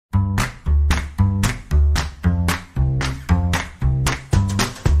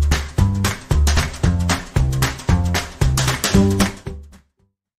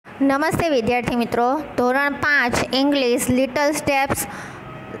નમસ્તે વિદ્યાર્થી મિત્રો, ધોરણ 5 ઇંગ્લિશ લિટલ સ્ટેપ્સ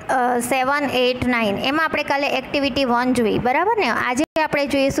 7, 8, 9 એમાં આપણે કાલે એક્ટિવિટી 1 જોઈ, બરાબર ને? આજે આપણે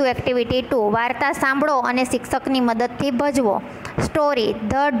જોઈશું એક્ટિવિટી 2, વાર્તા સાંભળો અને શિક્ષકની મદદથી ભજવો. સ્ટોરી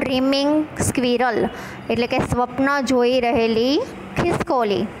ધ ડ્રીમિંગ સ્ક્વિરલ, એટલે કે સ્વપ્ન જોઈ રહેલી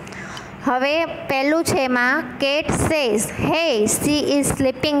ખિસકોલી. હવે પહેલું છે એમાં કેટ સેઝ હે she is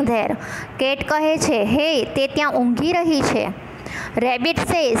sleeping there. Cat કહે છે હે તે ત્યાં ઊંઘી રહી છે. Rabbit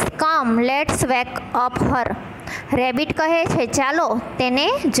says come let's wake up Har. Rabbit કહે છે ચાલો તેને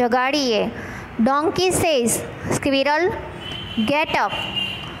જગાડીએ. Donkey says squirrel get up.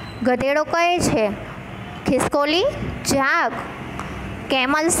 ગધેડો કહે છે ખિસકોલી જાગ.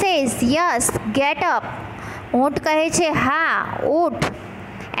 Camel says yes get up. ઊંટ કહે છે હા ઉઠ.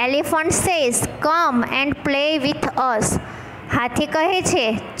 Elephant says come and play with us. હાથી કહે છે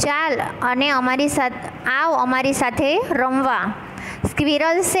ચાલ અને અમારી સાથે રમવા.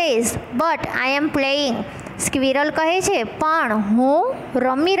 Squirrel says but I M playing. Squirrel કહે છે પણ હું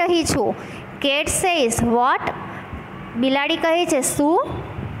રમી રહી છું. Cat says what. બિલાડી કહે છે શું.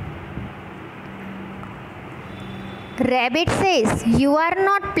 Rabbit says you are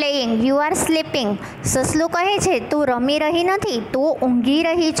not playing you are sleeping. સસલું કહે છે તું રમી રહી નથી, તું ઊંઘી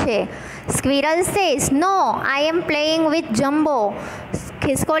રહી છે. Squirrel says no I M playing with jumbo.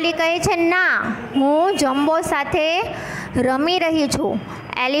 ખિસકોલી કહે છે ના હું જમ્બો સાથે રમી રહી છું.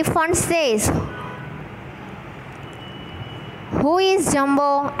 Elephant says who is jumbo.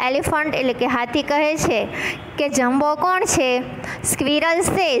 Elephant એટલે કે હાથી કહે છે કે જમ્બો કોણ છે. Squirrel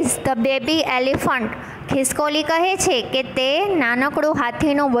says the baby elephant. ખિસકોલી કહે છે કે તે નાનકડું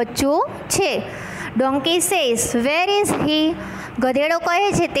હાથીનું બચ્ચું છે. Donkey says where is he. ગધેડો કહે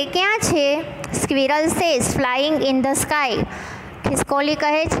છે તે ક્યાં છે. Squirrel says flying in the sky. ખિસકોલી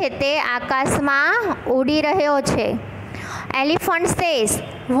કહે છે તે આકાશમાં ઉડી રહ્યો છે. Elephant says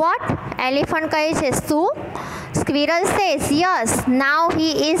what. એલિફન્ટ કહે છે શું. Squirrel says yes now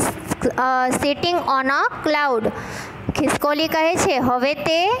he is sitting on a cloud. ખિસકોલી કહે છે હવે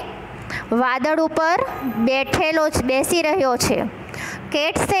તે વાદળ ઉપર બેસી રહ્યો છે.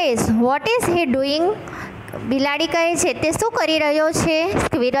 Cat says what is he doing. બિલાડી કહે છે તે શું કરી રહ્યો છે.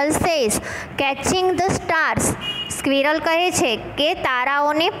 Squirrel says catching the stars. Squirrel કહે છે કે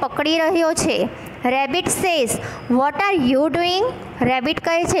તારાઓને પકડી રહ્યો છે. Rabbit says what are you doing. Rabbit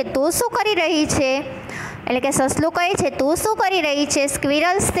કહે છે તું શું કરી રહી છે. એટલે કે સસલું કહે છે તું શું કરી રહી છે.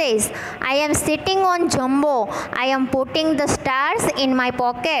 Squirrel says I M sitting on jumbo I M putting the stars in my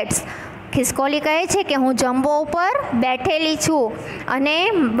pockets. ખિસકોલી કહે છે કે હું જમ્બો ઉપર બેઠેલી છું અને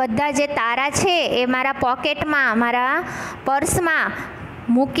બધા જે તારા છે એ મારા પોકેટમાં મારા પર્સમાં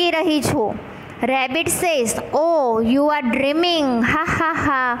મૂકી રહી છું. Rabbit says O you are dreaming હા હા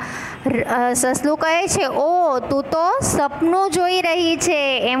હા. સસલું કહે છે ઓ તું તો સપનું જોઈ રહી છે.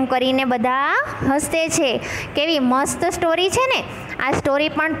 એમ કરીને બધા હસે છે. કેવી મસ્ત સ્ટોરી છે ને. આ સ્ટોરી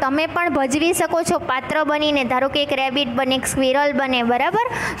પણ તમે પણ ભજવી શકો છો પાત્ર બનીને. ધારો કે એક રેબિટ બને, એક સ્ક્વિરલ બને, બરાબર?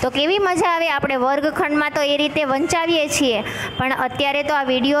 તો કેવી મજા આવે. આપણે વર્ગખંડમાં તો એ રીતે વંચાવીએ છીએ, પણ અત્યારે તો આ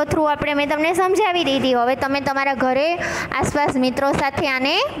વિડીયો થ્રુ મેં તમને સમજાવી દીધી. હવે તમે તમારા ઘરે આસપાસ મિત્રો સાથે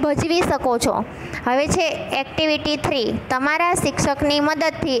આને ભજવી શકો છો. હવે છે એક્ટિવિટી 3, તમારા શિક્ષકની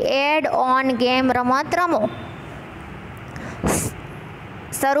મદદથી એડ ઓન ગેમ રમત રમો.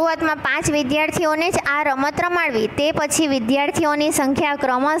 શરૂઆતમાં 5 વિદ્યાર્થીઓને જ આ રમત રમાડવી. તે પછી વિદ્યાર્થીઓની સંખ્યા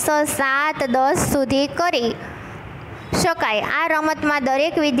ક્રમશઃ 7, 10 સુધી કરી શકાય. આ રમતમાં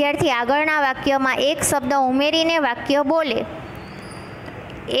દરેક વિદ્યાર્થી આગળના વાક્યમાં એક શબ્દ ઉમેરીને વાક્ય બોલે.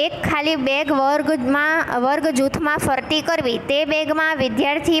 એક ખાલી બેગ વર્ગ જૂથમાં ફરતી કરવી. તે બેગમાં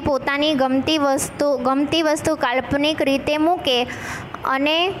વિદ્યાર્થી પોતાની ગમતી વસ્તુ કાલ્પનિક રીતે મૂકે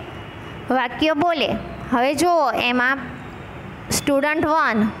અને વાક્ય બોલે. હવે જુઓ એમાં સ્ટુડન્ટ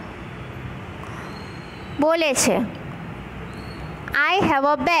 1 બોલે છે I have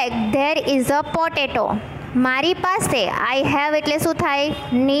a bag there is a potato. મારી પાસે આઈ હેવ એટલે શું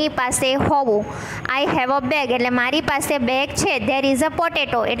થાય ની પાસે હોવું. આઈ હેવ અ બેગ એટલે મારી પાસે બેગ છે. ધેર ઇઝ અ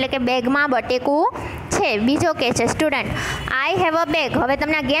પોટેટો એટલે કે બેગમાં બટેકું છે. બીજો કે છે student I have a bag. હવે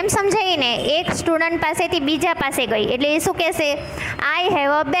તમને આ ગેમ સમજાવીને એક સ્ટુડન્ટ પાસેથી બીજા પાસે ગઈ એટલે એ શું કહેશે I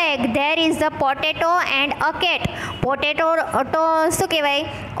have a bag there is a potato and a cat. Potato તો શું કહેવાય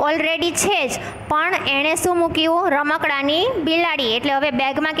ઓલરેડી છે જ, પણ એણે શું મૂક્યું રમકડાની બિલાડી. એટલે હવે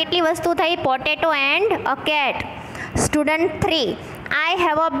બેગમાં કેટલી વસ્તુ થઈ potato and a cat. Student 3 I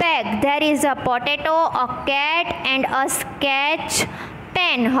have a bag there is a potato a cat and a sketch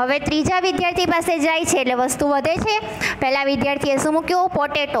pen. હવે ત્રીજા વિદ્યાર્થી પાસે જાય છે એટલે વસ્તુ વધે છે. પહેલા વિદ્યાર્થીએ શું મૂક્યું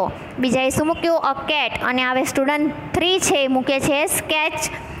પોટેટો, બીજાએ શું મૂક્યું અ કેટ, અને હવે સ્ટુડન્ટ 3 છે મૂકે છે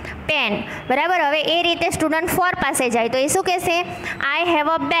સ્કેચ પેન, બરાબર. હવે એ રીતે સ્ટુડન્ટ 4 પાસે જાય તો એ શું કહેશે? I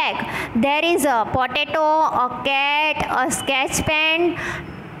have a bag, there is a potato, a cat, a sketch pen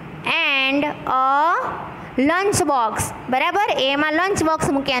and a lunch box, બરાબર. એમાં લંચ બોક્સ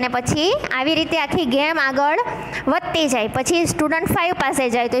મૂકે અને પછી આવી રીતે આખી ગેમ આગળ વધતી જાય. પછી સ્ટુડન્ટ 5 પાસે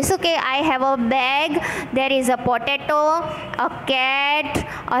જાય તો શું કે? I have a bag, there is a potato, a cat,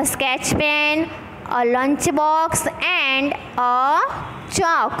 a sketch pen, a lunch box and a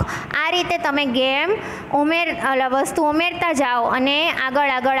ચોક. આ રીતે તમે ગેમ વસ્તુ ઉમેરતા જાઓ અને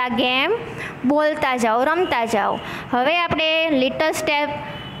આગળ આગળ આ ગેમ બોલતા જાઓ, રમતા જાઓ. હવે આપણે લિટલ સ્ટેપ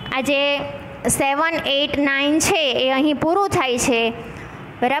આજે 7, 8, 9 છે એ અહીં પૂરું થાય છે,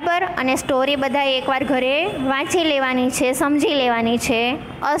 બરાબર. અને સ્ટોરી બધાએ એકવાર ઘરે વાંચી લેવાની છે, સમજી લેવાની છે.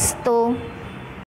 અસ્તુ.